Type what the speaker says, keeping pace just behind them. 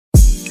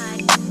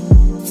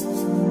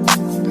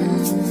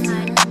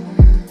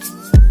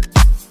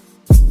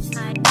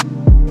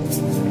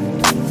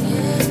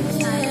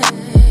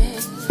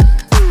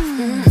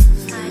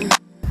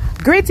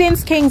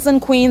Greetings kings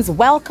and queens,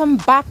 welcome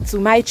back to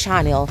my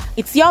channel.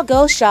 It's your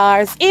girl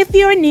Sha'z. If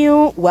you're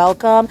new,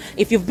 welcome.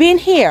 If you've been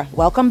here,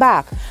 welcome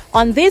back.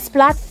 On this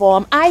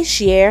platform, I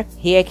share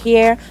hair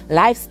care,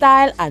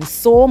 lifestyle, and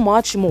so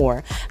much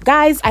more.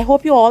 Guys, I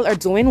hope you all are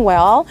doing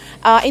well.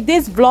 In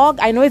this vlog,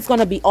 I know it's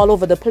gonna be all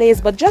over the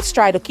place, but just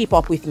try to keep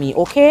up with me,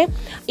 okay?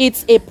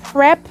 It's a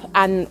prep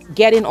and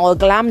getting all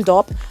glammed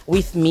up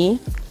with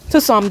me to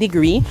some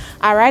degree.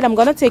 All right, I'm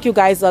gonna take you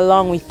guys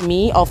along with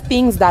me of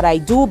things that I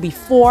do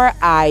before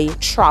I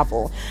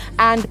travel,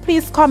 and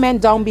please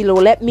comment down below,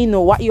 let me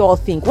know what you all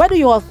think. Where do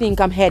you all think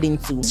I'm heading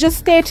to? Just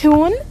stay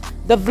tuned.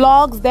 The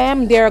vlogs,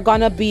 they're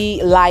gonna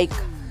be like,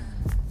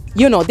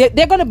 you know,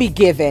 they're gonna be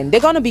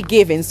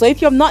given. So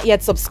if you're not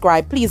yet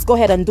subscribed, please go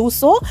ahead and do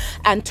so,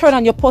 and turn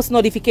on your post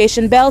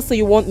notification bell so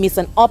you won't miss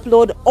an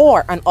upload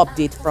or an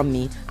update from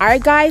me. All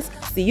right guys,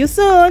 see you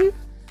soon.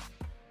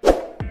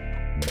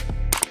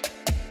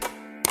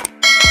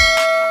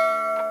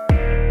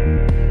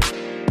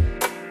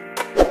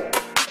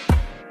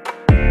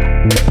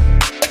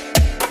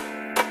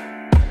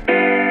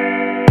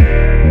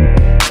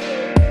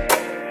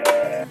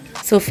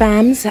 So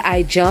fams,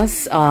 I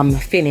just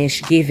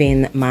finished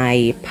giving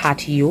my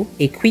patio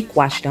a quick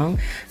wash down.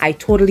 I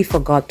totally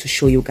forgot to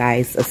show you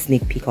guys a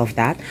sneak peek of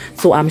that.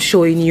 So I'm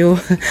showing you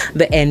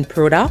the end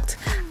product,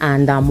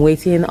 and I'm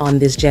waiting on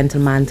this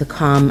gentleman to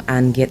come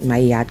and get my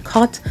yard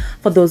cut.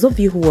 For those of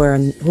you who are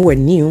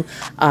new,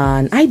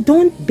 I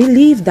don't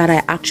believe that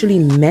I actually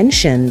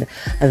mentioned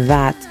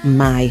that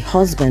my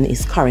husband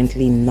is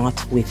currently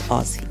not with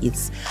us.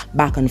 It's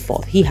back and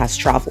forth. He has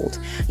traveled.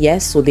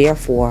 Yes, so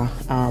therefore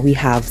we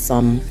have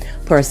some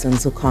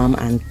persons who come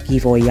and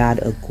give our yard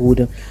a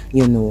good,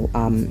 you know,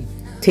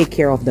 take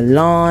care of the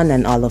lawn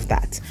and all of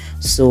that.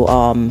 So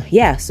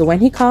yeah, so when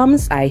he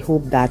comes, I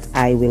hope that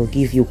I will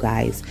give you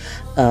guys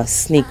a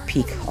sneak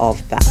peek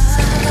of that.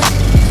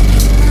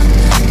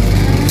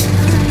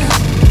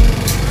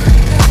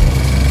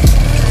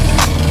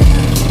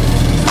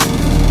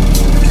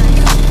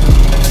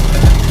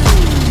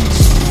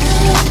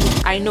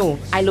 I know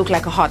I look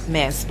like a hot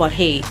mess, but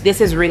hey,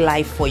 this is real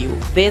life for you.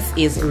 This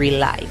is real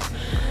life.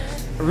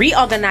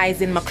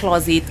 Reorganizing my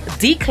closet,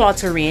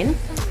 decluttering,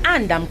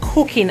 and I'm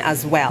cooking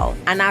as well.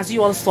 And as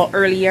you all saw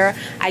earlier,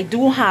 I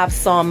do have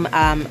some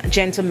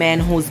gentlemen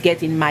who's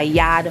getting my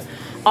yard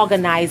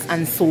organized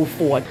and so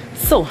forth.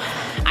 So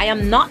I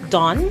am not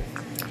done.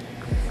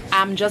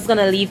 I'm just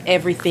gonna leave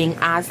everything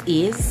as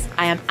is.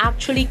 I am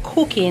actually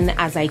cooking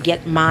as I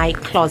get my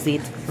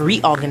closet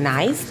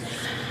reorganized.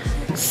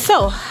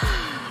 So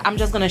I'm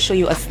just gonna show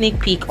you a sneak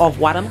peek of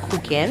what I'm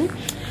cooking.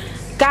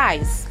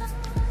 Guys,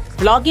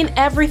 vlogging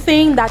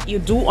everything that you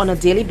do on a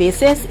daily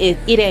basis, it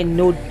ain't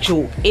no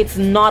joke. It's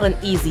not an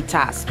easy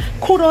task.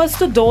 Kudos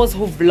to those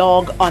who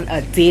vlog on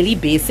a daily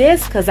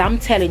basis, because I'm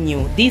telling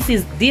you, this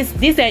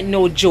ain't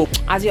no joke.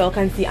 As you all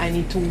can see, I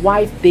need to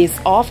wipe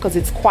this off because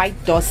it's quite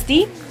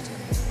dusty.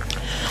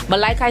 But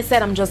like I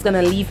said, I'm just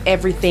gonna leave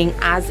everything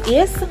as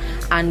is,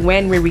 and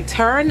when we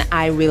return,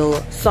 I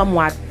will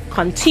somewhat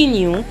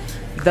continue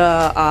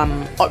the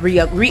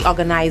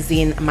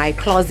reorganizing my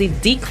closet,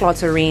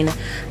 decluttering,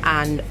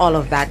 and all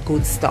of that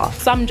good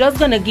stuff. So I'm just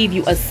gonna give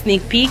you a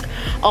sneak peek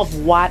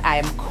of what I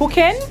am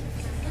cooking,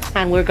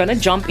 and we're gonna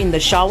jump in the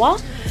shower,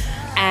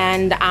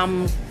 and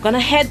I'm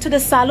gonna head to the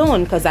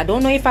salon because I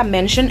don't know if I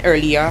mentioned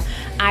earlier,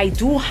 I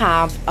do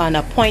have an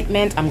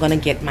appointment. I'm gonna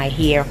get my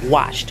hair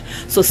washed.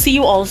 So see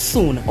you all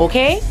soon,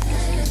 okay?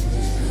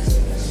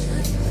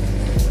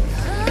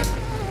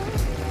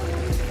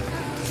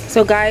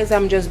 So guys,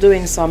 I'm just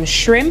doing some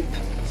shrimp.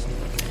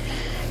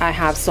 I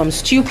have some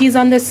stew peas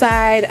on the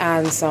side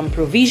and some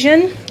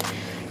provision.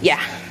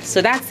 Yeah,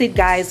 so that's it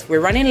guys.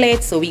 We're running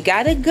late, so we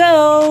gotta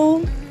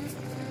go.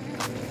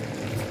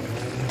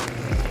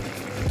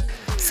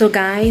 So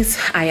guys,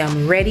 I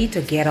am ready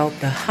to get out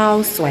the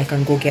house so I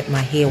can go get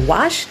my hair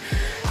washed.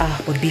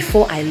 But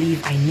before I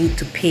leave, I need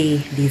to pay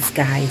these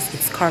guys.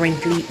 It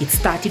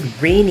started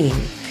raining,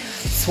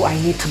 so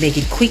I need to make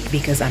it quick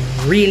because I'm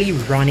really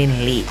running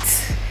late.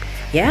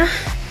 Yeah.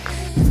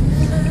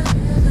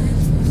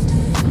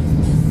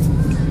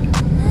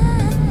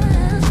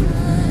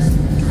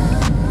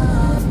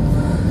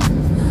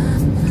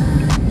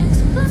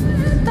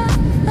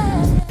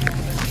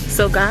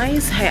 So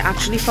guys, I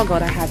actually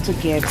forgot I had to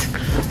get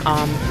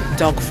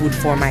dog food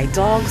for my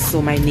dogs so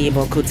my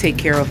neighbor could take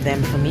care of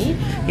them for me.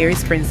 Here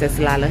is Princess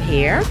Lala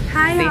here.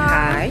 Hi. Say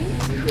hi.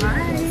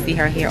 Hi. See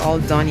her hair all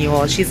done, you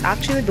all. She's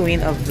actually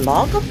doing a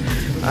vlog,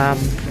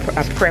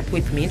 a prep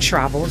with me,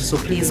 travel, so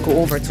please go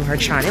over to her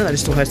channel and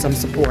show her some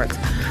support,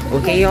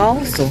 okay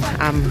y'all? So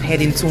I'm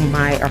heading to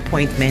my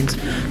appointment,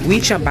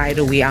 which by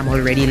the way I'm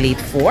already late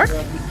for.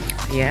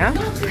 Yeah.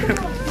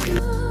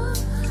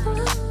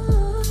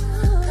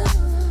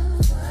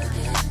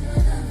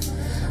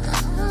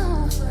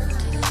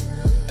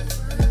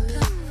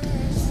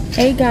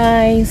 Hey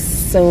guys,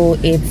 so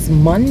it's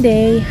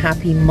Monday.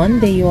 Happy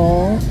Monday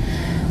y'all.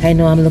 I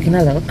know I'm looking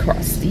a little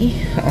crusty.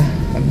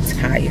 I'm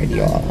tired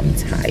y'all, I'm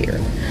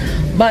tired,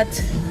 but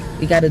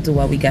we gotta do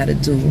what we gotta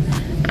do.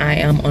 I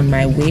am on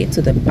my way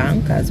to the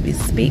bank as we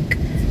speak,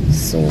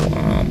 so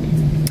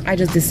I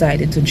just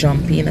decided to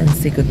jump in and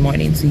say good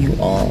morning to you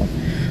all.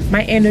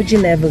 My energy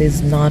level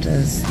is not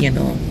as, you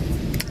know,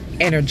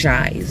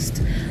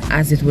 energized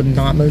as it would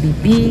normally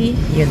be.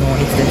 You know,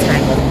 it's the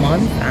time of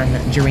month,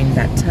 and during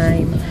that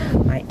time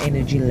my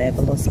energy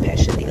level,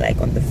 especially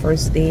like on the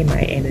first day,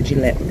 my energy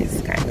level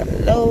is kind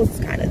of low, it's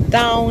kind of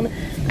down.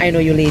 I know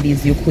you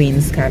ladies, you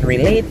queens can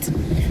relate.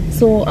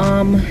 So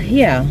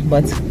yeah,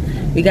 but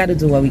we gotta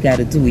do what we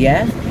gotta do.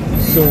 Yeah,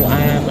 so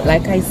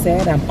like I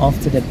said, I'm off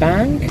to the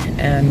bank,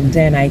 and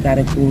then I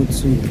gotta go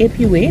to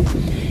APUA.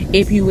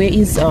 APUA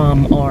is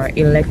our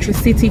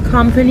electricity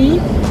company.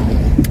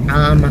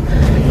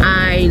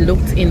 I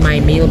looked in my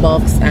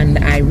mailbox and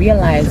I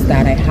realized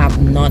that I have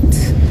not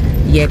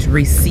yet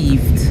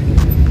received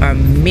a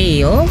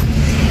mail,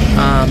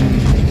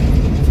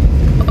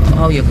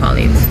 how you call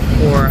it,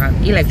 for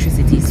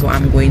electricity. So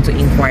I'm going to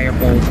inquire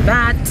about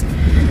that,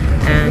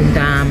 and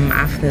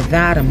after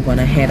that I'm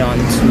gonna head on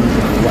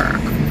to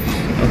work.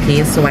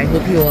 Okay, so I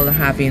hope you all are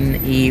having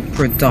a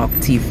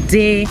productive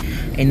day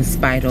in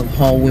spite of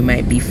how we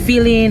might be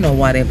feeling or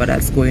whatever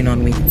that's going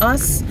on with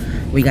us.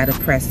 We gotta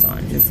press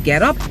on, just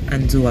get up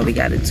and do what we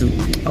gotta do.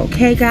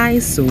 Okay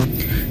guys, so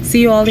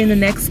see you all in the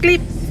next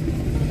clip.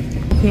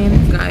 Okay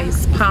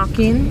guys,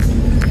 parking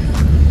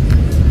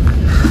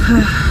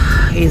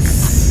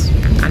is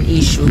an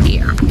issue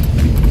here.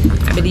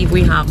 I believe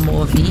we have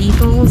more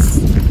vehicles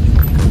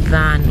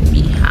than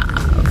we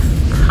have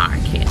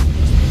parking,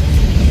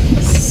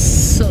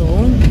 so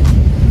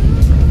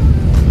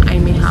I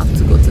may have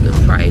to go to the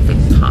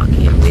private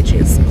parking, which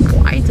is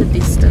quite a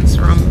distance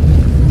from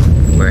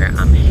where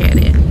I'm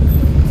headed.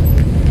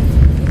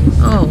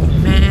 Oh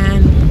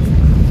man.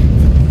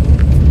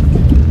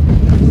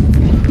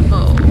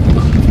 Oh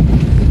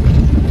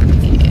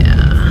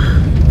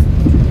yeah,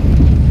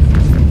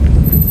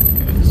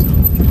 there's no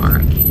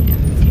parking.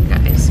 Okay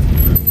guys,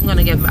 I'm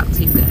gonna get back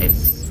to you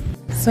guys.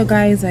 So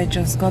guys, I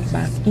just got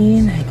back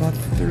in. I got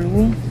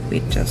through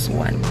with just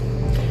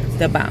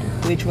the bank,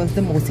 which was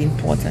the most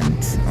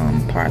important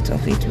part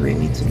of it,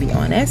 really, to be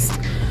honest.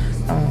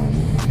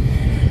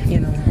 You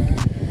know,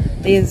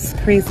 there's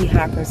crazy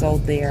hackers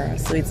out there,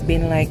 so it's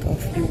been like a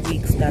few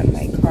weeks that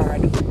my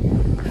card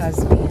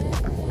has been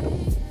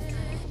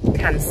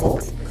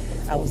cancelled.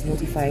 I was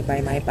notified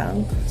by my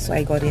bank, so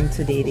I got in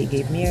today. They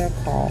gave me a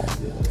call,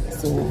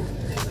 so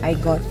I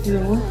got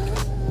through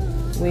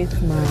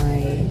with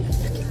my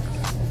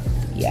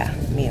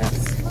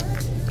meals.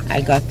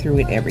 I got through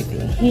with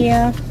everything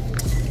here,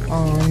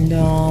 and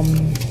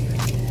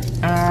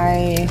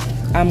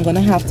I'm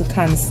gonna have to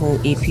cancel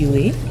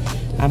APUA.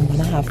 I'm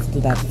gonna have to do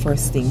that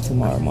first thing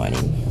tomorrow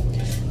morning.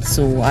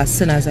 So as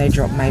soon as I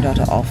drop my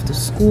daughter off to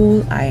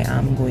school, I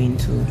am going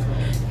to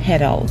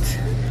head out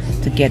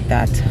to get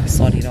that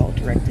sorted out,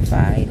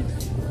 rectified,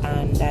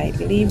 and I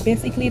believe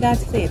basically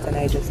that's it. And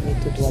I just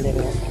need to do a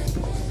little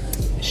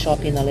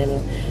shopping, a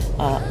little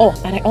oh,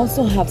 and I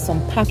also have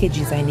some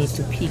packages I need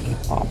to pick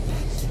up.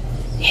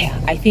 Yeah,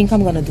 I think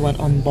I'm gonna do an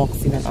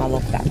unboxing and all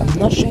of that. I'm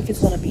not sure if it's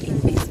gonna be in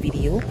this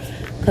video,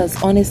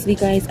 because honestly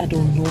guys, I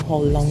don't know how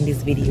long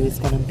this video is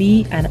gonna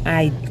be, and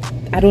I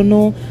don't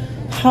know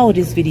how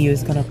this video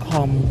is gonna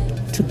come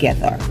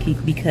together,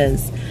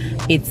 because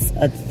it's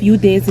a few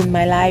days in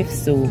my life.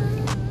 So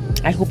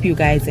I hope you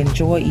guys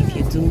enjoy. If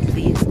you do,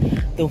 please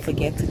don't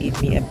forget to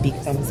give me a big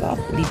thumbs up,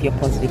 leave your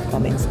positive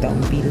comments down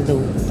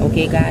below.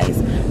 Okay guys,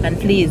 and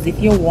please, if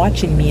you're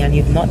watching me and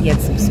you've not yet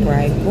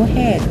subscribed, go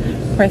ahead,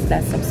 press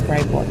that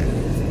subscribe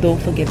button.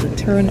 Don't forget to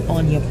turn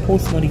on your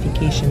post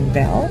notification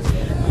bell,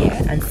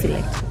 and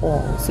select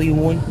all, so you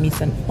won't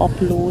miss an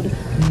upload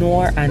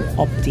nor an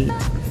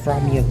update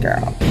from your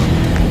girl.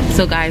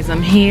 So guys,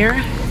 I'm here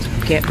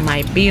to get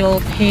my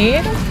bill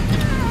paid,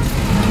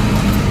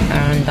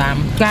 and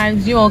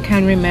guys, you all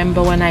can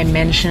remember when I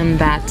mentioned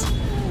that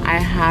I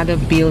had a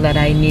bill that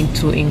I need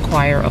to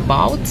inquire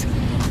about,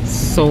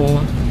 so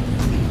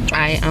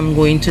I am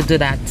going to do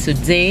that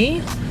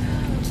today,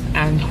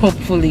 and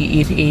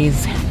hopefully it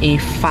is a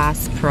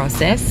fast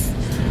process.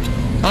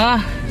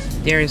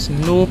 There is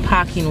no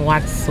parking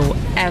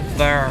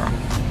whatsoever,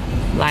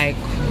 like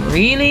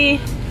really.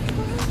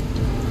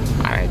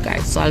 All right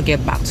guys, so I'll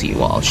get back to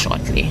you all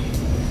shortly.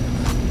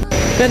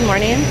 Good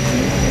morning.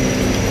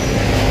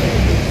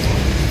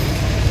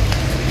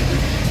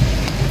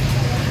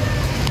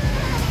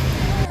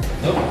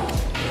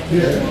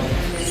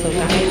 So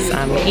guys,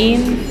 I'm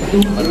in,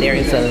 but there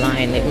is a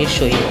line. Let me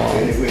show you all.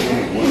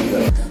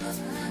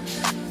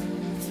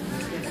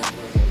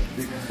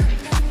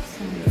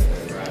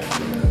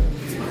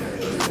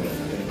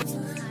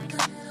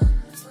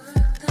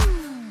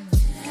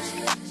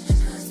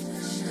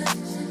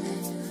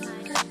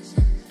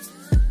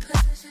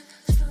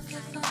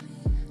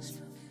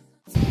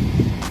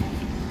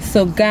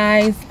 So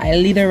guys, I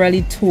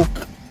literally took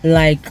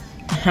like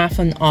half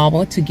an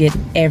hour to get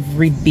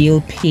every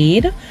bill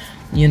paid,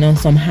 you know,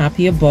 so I'm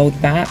happy about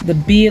that.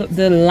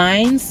 The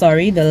lines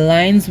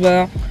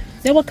were,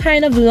 they were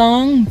kind of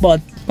long,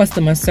 but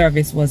customer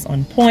service was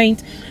on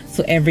point,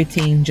 so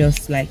everything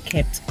just like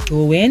kept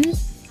going,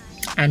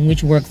 and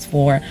which works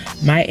for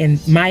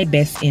my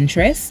best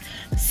interest.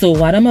 So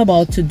what I'm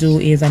about to do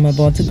is I'm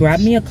about to grab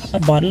me a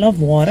bottle of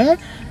water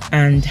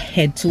and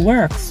head to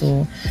work.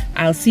 So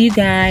I'll see you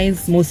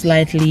guys most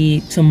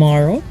likely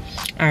tomorrow.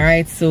 All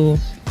right, so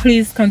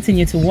please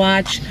continue to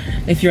watch.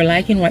 If you're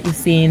liking what you're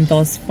seeing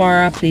thus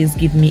far, please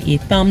give me a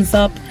thumbs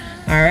up.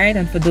 All right,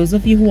 and for those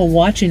of you who are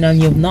watching and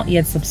you have not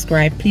yet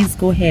subscribed, please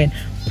go ahead,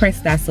 press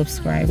that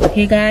subscribe.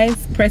 Okay guys,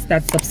 press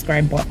that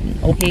subscribe button.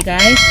 Okay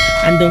guys,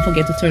 and don't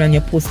forget to turn on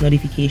your post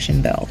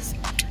notification bells.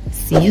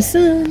 See you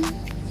soon.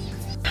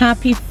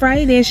 Happy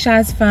Friday,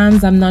 Sha'z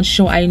fans. I'm not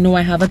sure, I know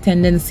I have a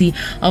tendency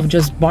of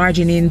just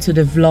barging into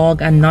the vlog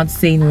and not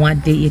saying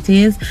what day it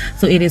is.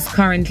 So it is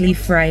currently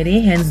Friday,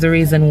 hence the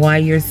reason why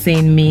you're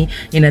seeing me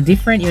in a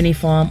different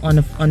uniform.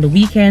 On the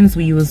weekends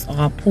we use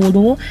our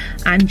polo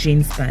and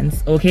jeans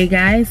pants. Okay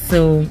guys,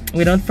 so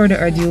without further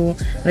ado,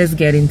 let's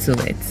get into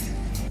it.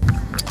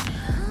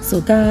 So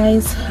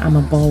guys, I'm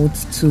about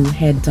to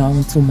head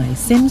down to my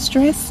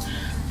seamstress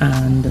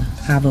and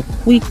have a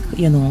quick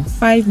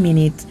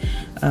 5-minute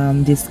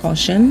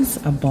discussions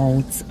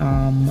about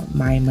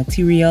my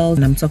materials.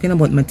 And I'm talking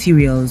about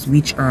materials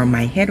which are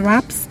my head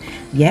wraps.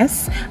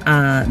 Yes,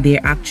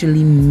 they're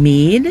actually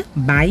made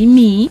by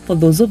me. For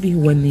those of you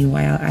who are new,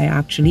 I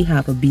actually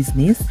have a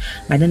business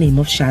by the name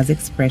of Sha'z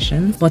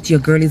Expressions, but your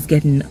girl is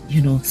getting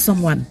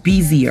somewhat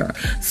busier,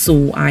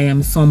 so I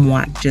am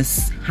somewhat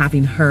just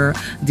having her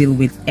deal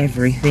with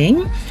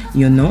everything,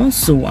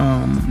 so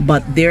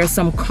but there are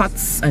some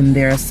cuts and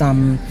there are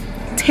some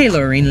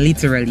tailoring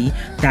literally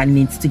that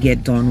needs to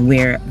get done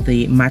where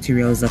the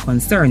materials are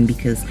concerned,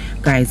 because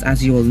guys,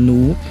 as you all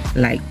know,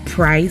 like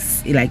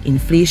price, like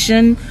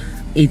inflation,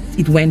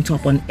 it went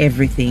up on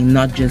everything,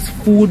 not just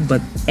food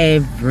but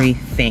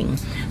everything.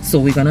 So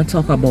we're gonna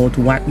talk about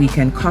what we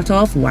can cut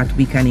off, what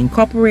we can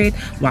incorporate,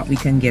 what we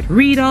can get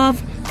rid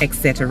of,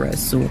 etc.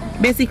 So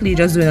basically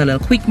just doing a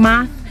little quick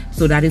math.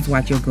 So that is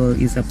what your girl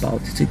is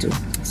about to do.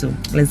 So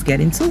let's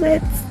get into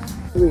it.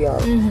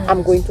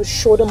 I'm going to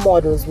show the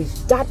models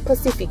with that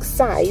specific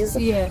size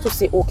to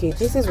say, okay,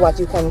 this is what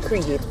you can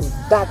create with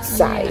that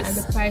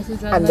size,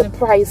 and the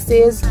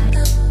prices.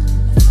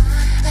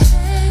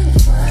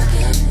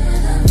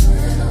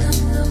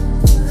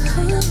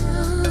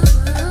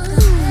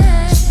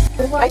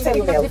 I tell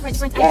you, Mel.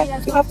 Yeah,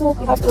 you have to.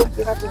 So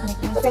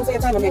thanks for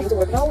your time. I'm ready to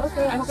work now.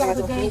 Okay, I hope you have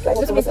a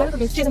good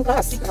day. She's in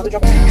class. I have to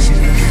drop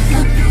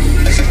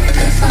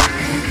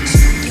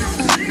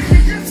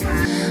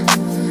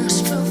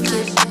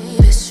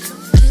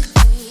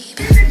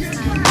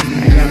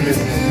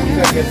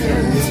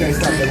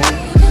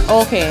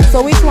Okay,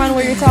 so which one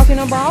were you talking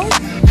about?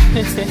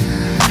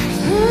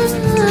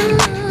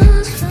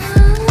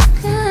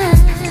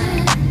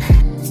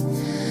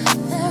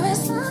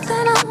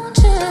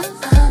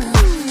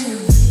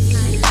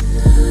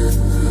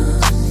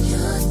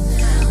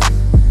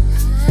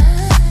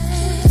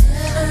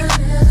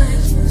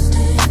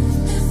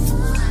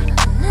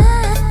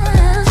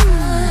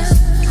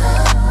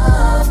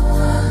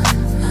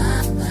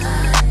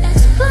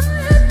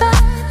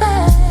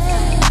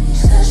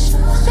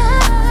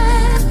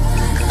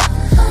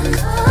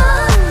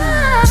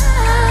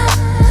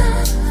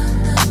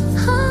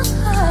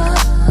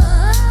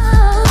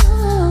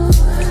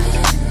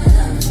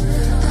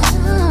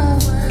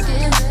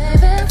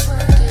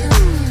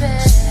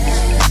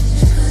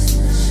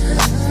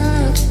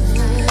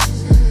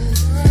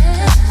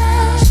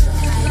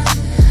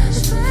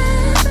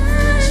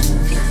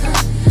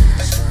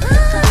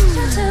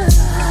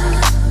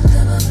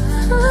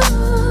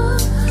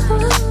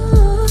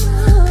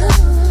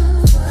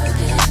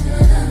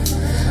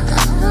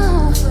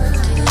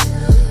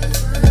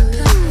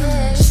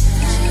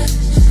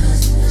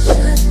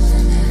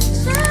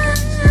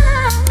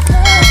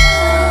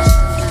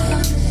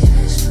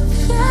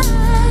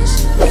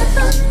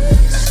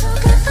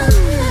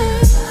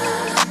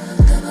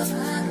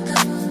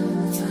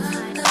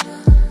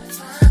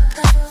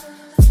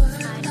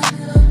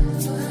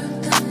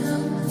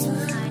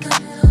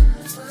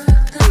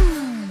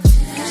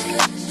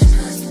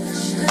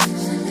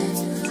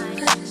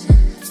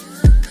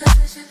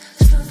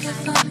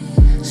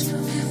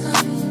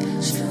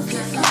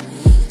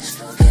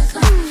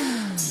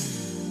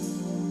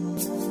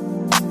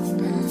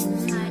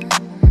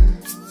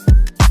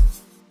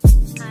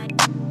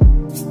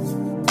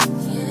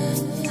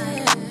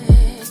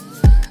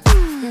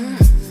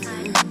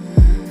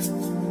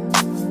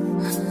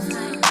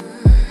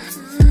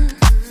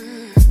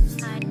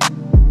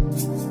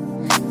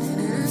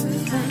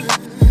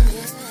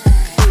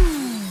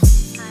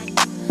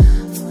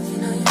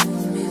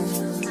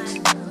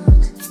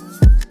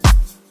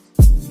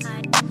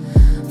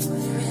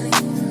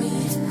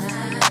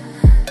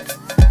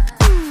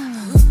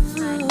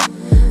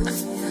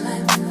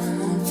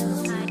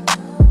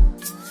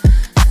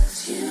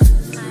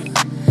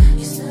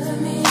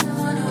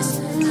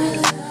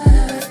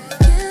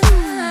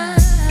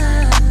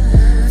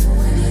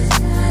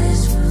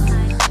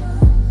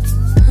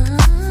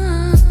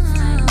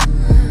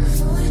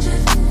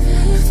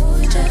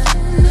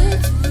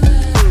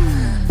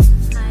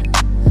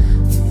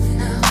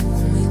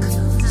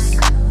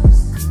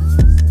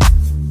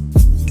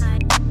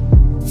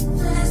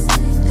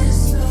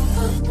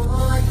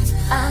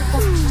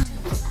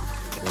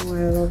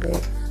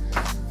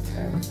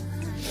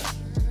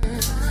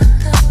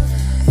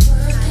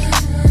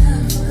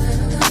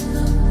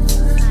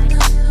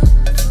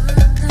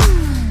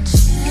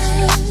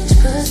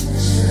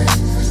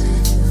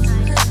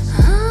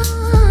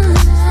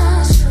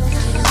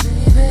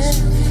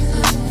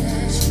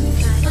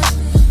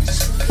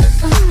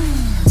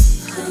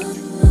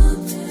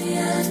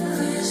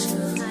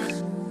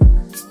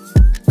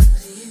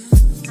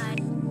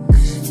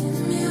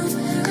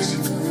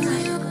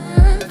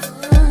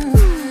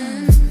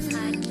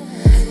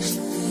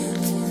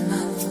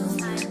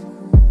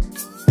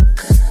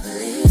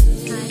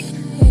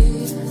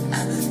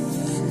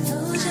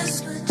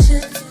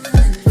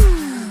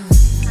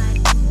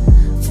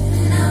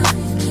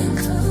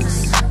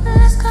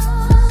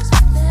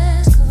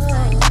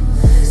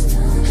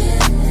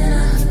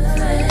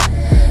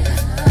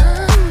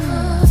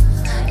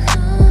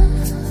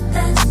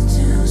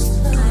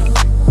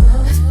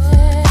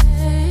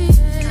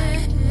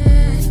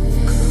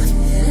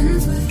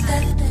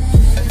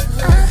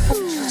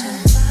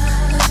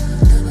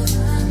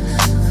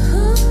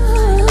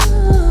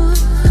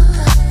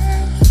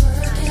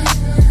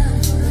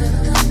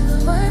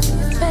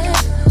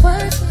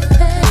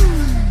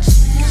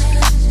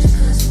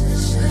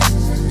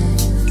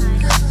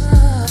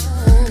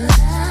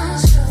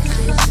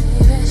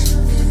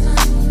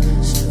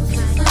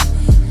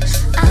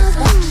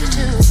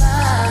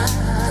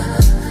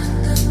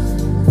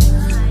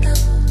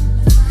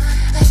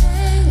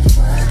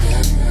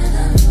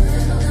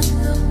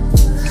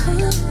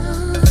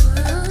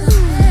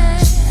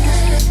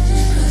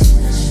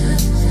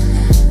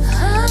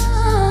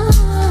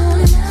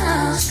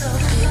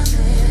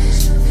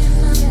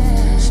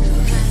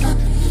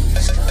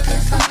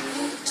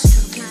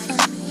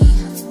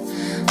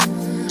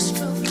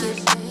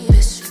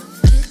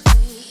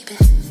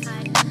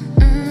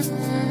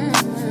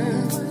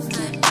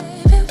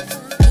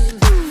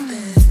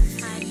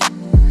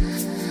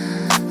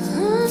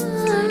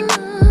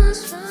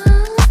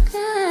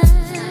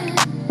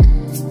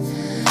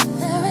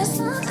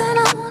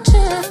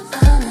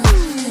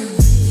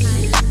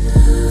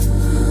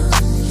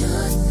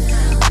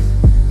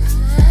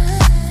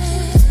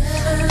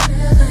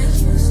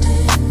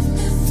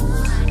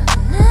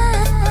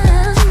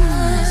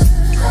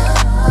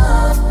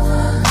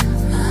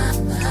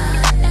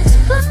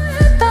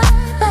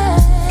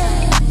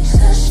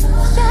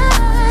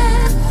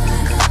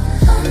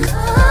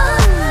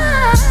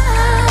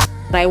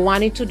 I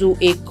wanted to do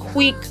a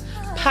quick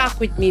pack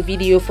with me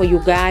video for you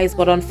guys,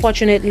 but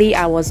unfortunately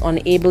I was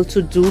unable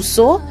to do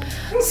so.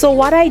 So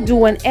what I do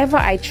whenever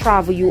I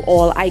travel, you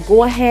all, I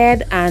go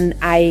ahead and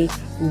I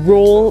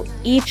roll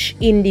each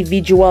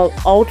individual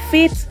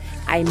outfit.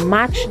 I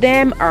match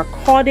them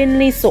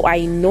accordingly so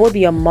I know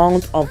the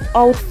amount of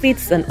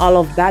outfits and all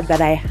of that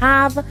I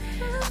have,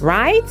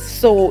 right?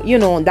 So, you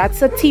know,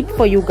 that's a tip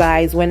for you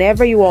guys.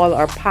 Whenever you all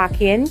are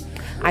packing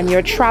and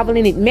you're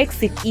traveling, it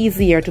makes it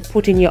easier to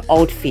put in your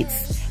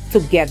outfits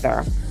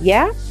together,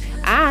 yeah?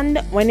 And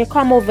when you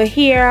come over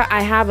here,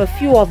 I have a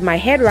few of my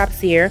head wraps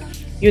here.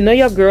 You know,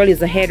 your girl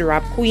is a head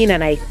wrap queen,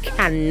 and I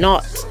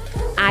cannot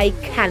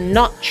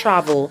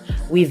travel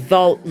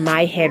without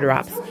my head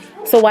wraps.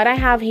 So what I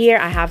have here,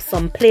 I have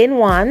some plain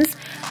ones,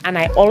 and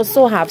I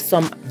also have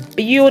some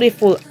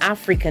beautiful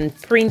African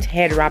print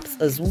head wraps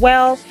as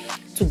well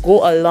to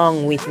go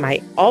along with my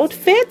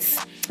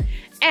outfits.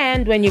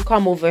 And when you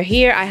come over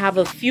here, I have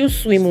a few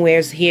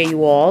swimwears here,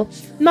 you all.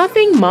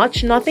 Nothing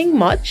much.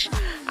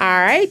 All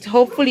right,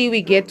 hopefully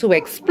we get to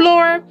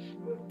explore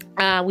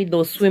with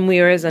those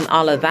swimwears and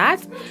all of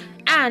that.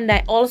 And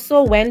I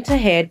also went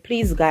ahead,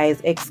 please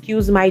guys,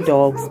 excuse my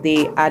dogs,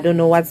 I don't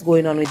know what's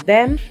going on with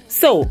them.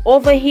 So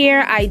over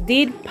here I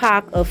did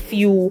pack a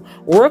few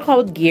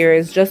workout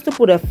gears just to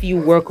put a few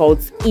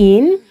workouts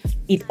in.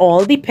 It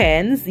all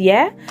depends,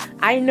 yeah.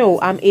 I know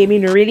I'm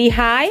aiming really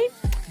high,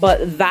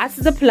 but that's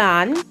the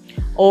plan.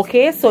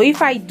 Okay, so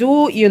if I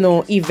do, you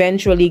know,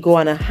 eventually go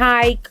on a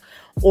hike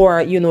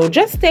or, you know,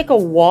 just take a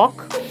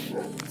walk,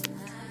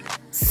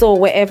 so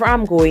wherever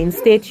I'm going,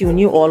 stay tuned,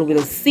 you all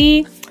will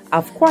see.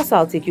 Of course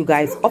I'll take you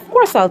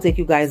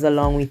guys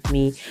along with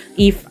me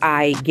if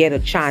I get a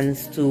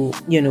chance to,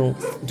 you know,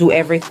 do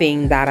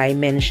everything that I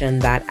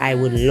mentioned that I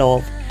would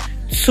love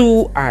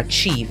to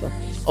achieve.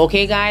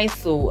 Okay guys,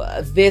 so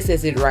this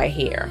is it right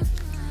here.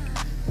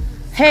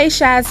 Hey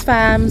Sha'z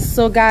fam,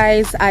 so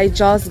guys, I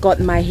just got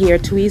my hair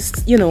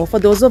twist. You know, for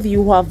those of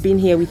you who have been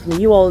here with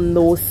me, you all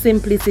know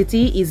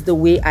simplicity is the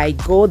way I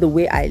go, the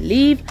way I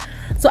live.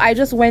 So I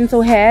just went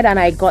ahead and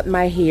I got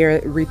my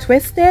hair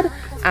retwisted,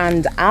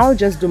 and I'll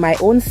just do my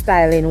own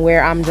styling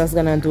where I'm just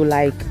gonna do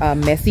like a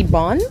messy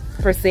bun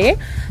per se.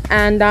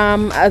 And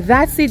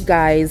that's it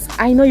guys.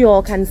 I know you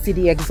all can see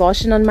the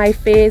exhaustion on my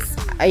face.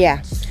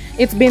 Yeah,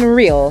 it's been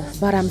real,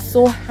 but I'm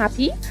so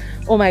happy.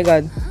 Oh my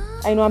god,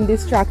 I know I'm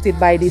distracted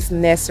by this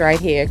nest right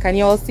here. Can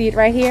you all see it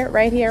right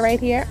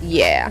here?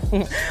 Yeah.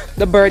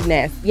 The bird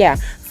nest. Yeah,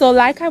 so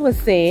like I was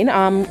saying,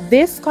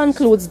 this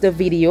concludes the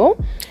video.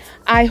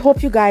 I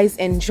hope you guys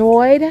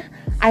enjoyed.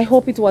 I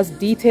hope it was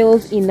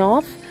detailed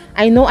enough.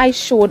 I know I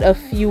showed a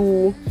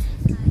few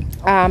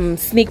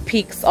sneak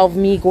peeks of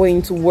me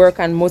going to work,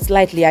 and most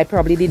likely I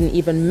probably didn't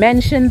even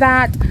mention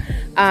that.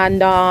 And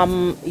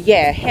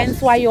yeah,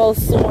 hence why you all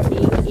saw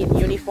me in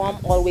uniform,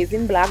 always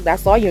in black.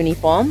 That's our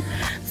uniform.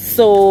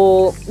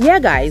 So yeah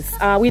guys,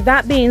 with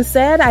that being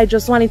said, I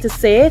just wanted to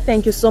say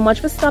thank you so much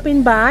for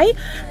stopping by,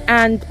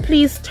 and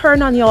please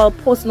turn on your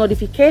post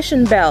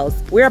notification bells.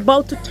 We're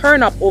about to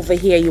turn up over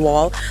here, you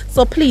all.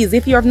 So please,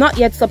 if you have not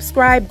yet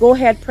subscribed, go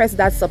ahead, press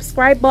that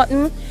subscribe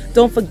button.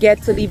 Don't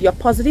forget to leave your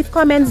positive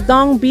comments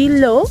down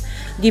below.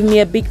 Give me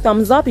a big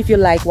thumbs up if you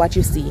like what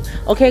you see.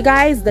 Okay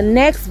guys, the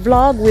next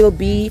vlog will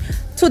be,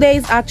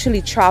 today's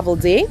actually travel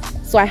day,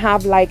 so I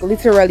have like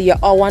literally an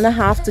hour and a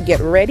half to get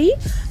ready.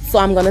 So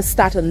I'm gonna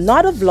start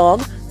another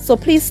vlog, so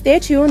please stay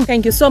tuned.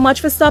 Thank you so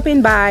much for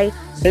stopping by.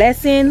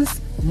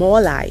 Blessings, more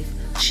life.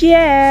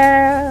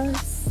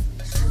 Cheers.